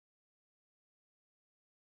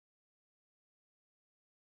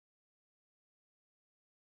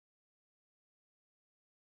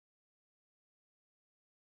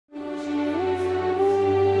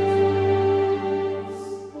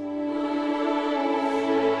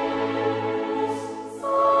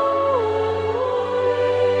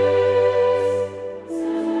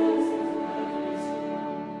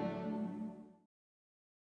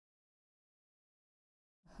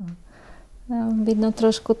vidno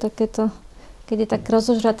trošku takéto, keď je tak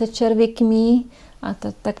rozožraté červíkmi a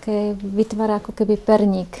to také vytvára ako keby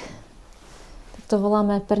perník. Tak to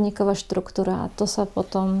voláme perníková štruktúra a to sa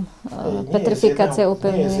potom petrifikácia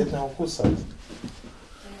upevňuje. Nie je z jedného kusa.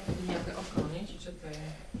 Nejaké okno, nie? Či čo to je?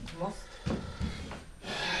 Most?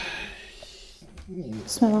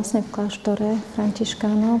 Sme vlastne v kláštore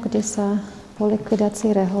františkánov, kde sa po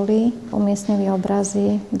likvidácii reholí umiestnili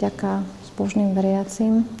obrazy vďaka zbožným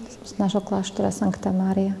veriacim z nášho kláštora Sankta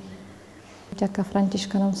Mária. Vďaka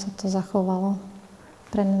františkánom sa to zachovalo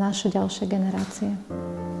pre naše ďalšie generácie.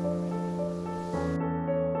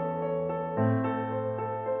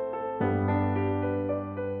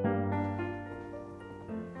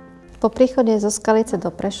 Po príchode zo Skalice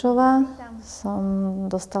do Prešova som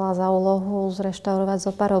dostala za úlohu zreštaurovať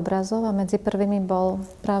zo pár obrazov a medzi prvými bol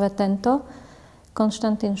práve tento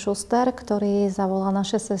Konštantín Šuster, ktorý zavolal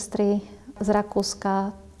naše sestry z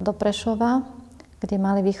Rakúska do Prešova, kde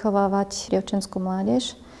mali vychovávať dievčenskú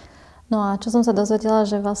mládež. No a čo som sa dozvedela,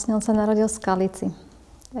 že vlastne on sa narodil v Skalici.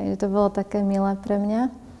 Takže to bolo také milé pre mňa.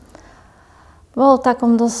 Bol v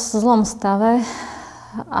takom dosť zlom stave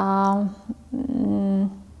a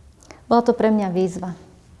bola to pre mňa výzva.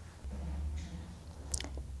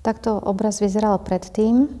 Takto obraz vyzeral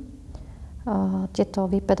predtým. Tieto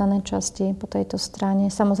vypedané časti po tejto strane.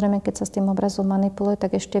 Samozrejme, keď sa s tým obrazom manipuluje,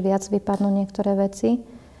 tak ešte viac vypadnú niektoré veci.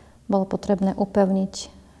 Bolo potrebné upevniť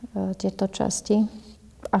tieto časti,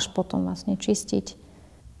 až potom vlastne čistiť.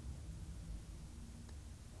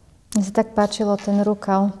 Mne sa tak páčilo ten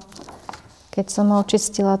rukav. Keď som ho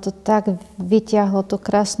očistila, to tak vyťahlo tú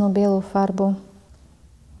krásnu bielu farbu.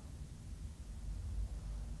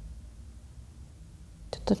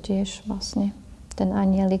 Toto tiež vlastne. Ten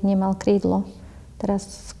anielik nemal krídlo.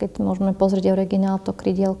 Teraz, keď môžeme pozrieť originál, to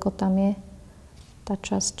krídielko tam je. Tá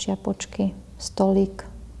časť čiapočky, stolík.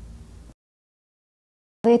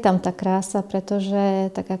 Je tam tá krása,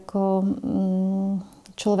 pretože tak ako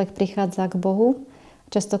človek prichádza k Bohu,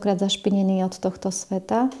 častokrát zašpinený od tohto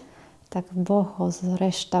sveta, tak Boh ho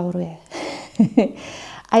zreštauruje.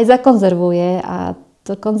 Aj zakonzervuje a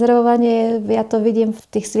to konzervovanie, ja to vidím v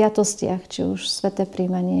tých sviatostiach, či už sväté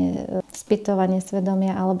príjmanie, spytovanie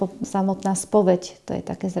svedomia, alebo samotná spoveď, to je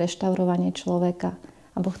také zreštaurovanie človeka.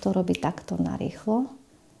 A Boh to robí takto narýchlo,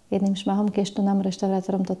 jedným šmahom, keďže to nám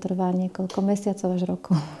reštaurátorom to trvá niekoľko mesiacov až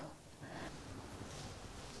rokov.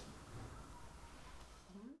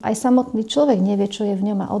 Aj samotný človek nevie, čo je v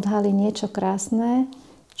ňom a odhalí niečo krásne,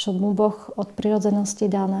 čo mu Boh od prirodzenosti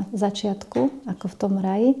dal na začiatku, ako v tom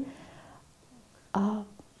raji. A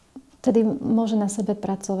vtedy môže na sebe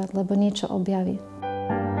pracovať, lebo niečo objaví.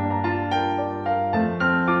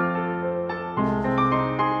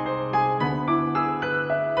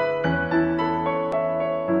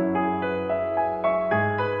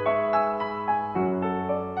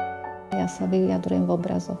 Ja sa vyjadrujem v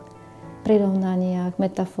obrazoch, prirovnaniach,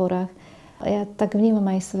 metaforách. Ja tak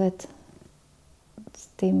vnímam aj svet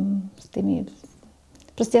s tými...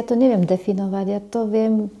 Proste ja to neviem definovať, ja to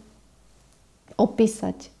viem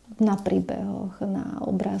opísať na príbehoch, na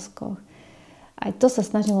obrázkoch. Aj to sa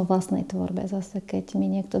snažím vo vlastnej tvorbe. Zase, keď mi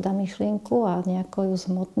niekto dá myšlienku a nejako ju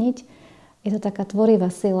zhmotniť, je to taká tvorivá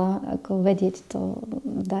sila, ako vedieť to,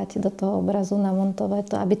 dať do toho obrazu, namontovať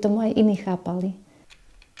to, aby tomu aj iní chápali.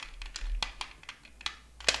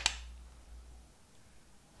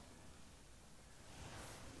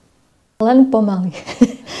 Len pomaly.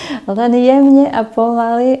 Len jemne a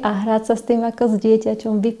pomaly a hrať sa s tým ako s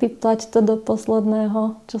dieťaťom, vypiplať to do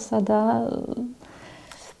posledného, čo sa dá,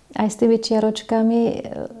 aj s tými čiaročkami.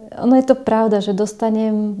 Ono je to pravda, že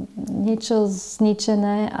dostanem niečo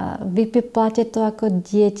zničené a vypipláte to ako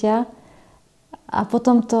dieťa a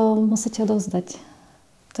potom to musíte odovzdať.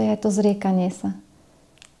 To je aj to zriekanie sa.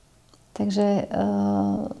 Takže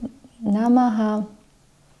námaha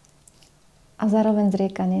a zároveň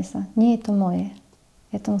zriekanie sa. Nie je to moje.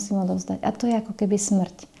 Ja to musím odovzdať. A to je ako keby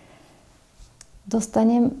smrť.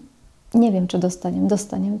 Dostanem, neviem, čo dostanem.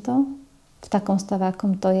 Dostanem to v takom stave,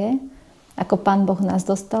 akom to je. Ako Pán Boh nás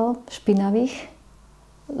dostal, špinavých.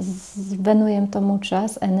 Venujem tomu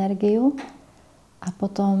čas, energiu a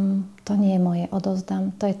potom to nie je moje.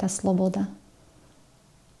 Odovzdám. To je tá sloboda.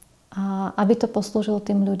 A aby to poslúžilo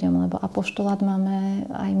tým ľuďom, lebo apoštolát máme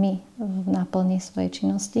aj my v náplni svojej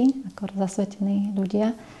činnosti, ako zasvetení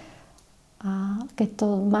ľudia. A keď to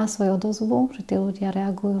má svoju odozvu, že tí ľudia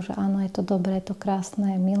reagujú, že áno, je to dobré, je to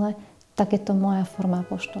krásne, je milé, tak je to moja forma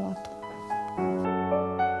apoštolátu.